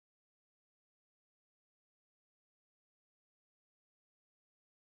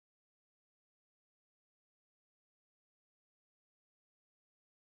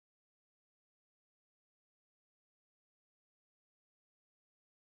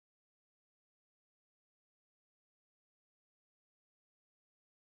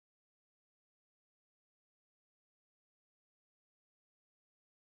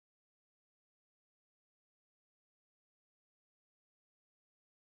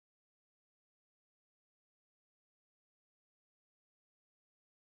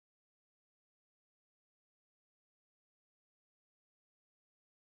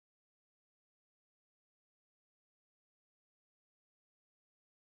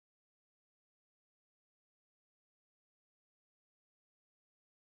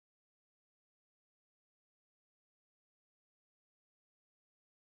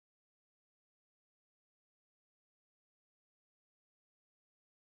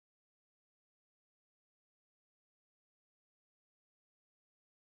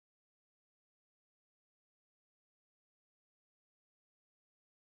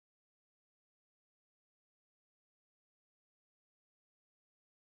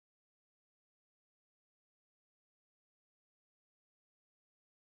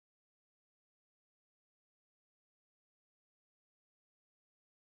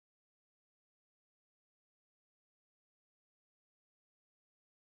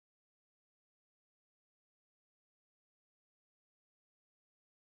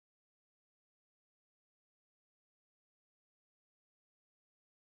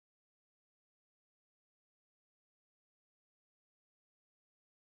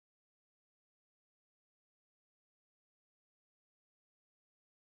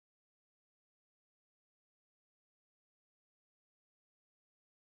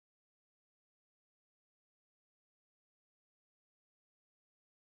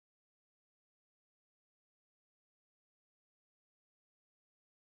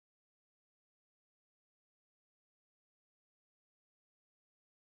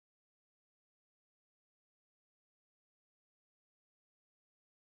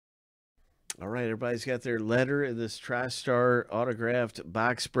All right, everybody's got their letter in this Tristar autographed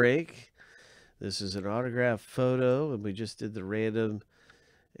box break. This is an autographed photo, and we just did the random,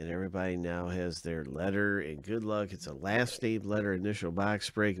 and everybody now has their letter. And good luck. It's a last name letter initial box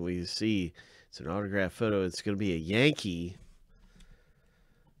break, and we see it's an autographed photo. It's going to be a Yankee.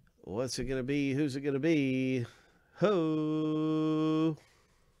 What's it going to be? Who's it going to be? Ho!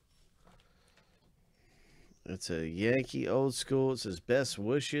 It's a Yankee old school. It says best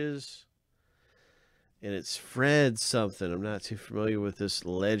wishes. And it's Fred something. I'm not too familiar with this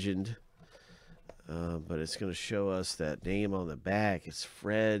legend, but it's going to show us that name on the back. It's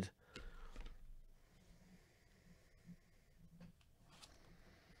Fred.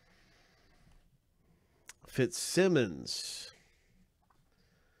 Fitzsimmons.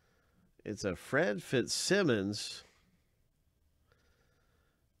 It's a Fred Fitzsimmons,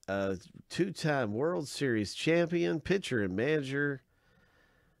 two-time World Series champion, pitcher and manager.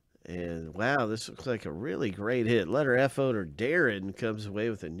 And wow, this looks like a really great hit. Letter F owner Darren comes away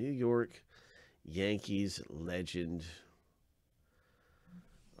with a New York Yankees legend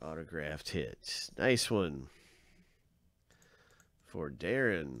autographed hit. Nice one for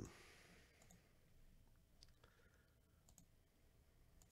Darren.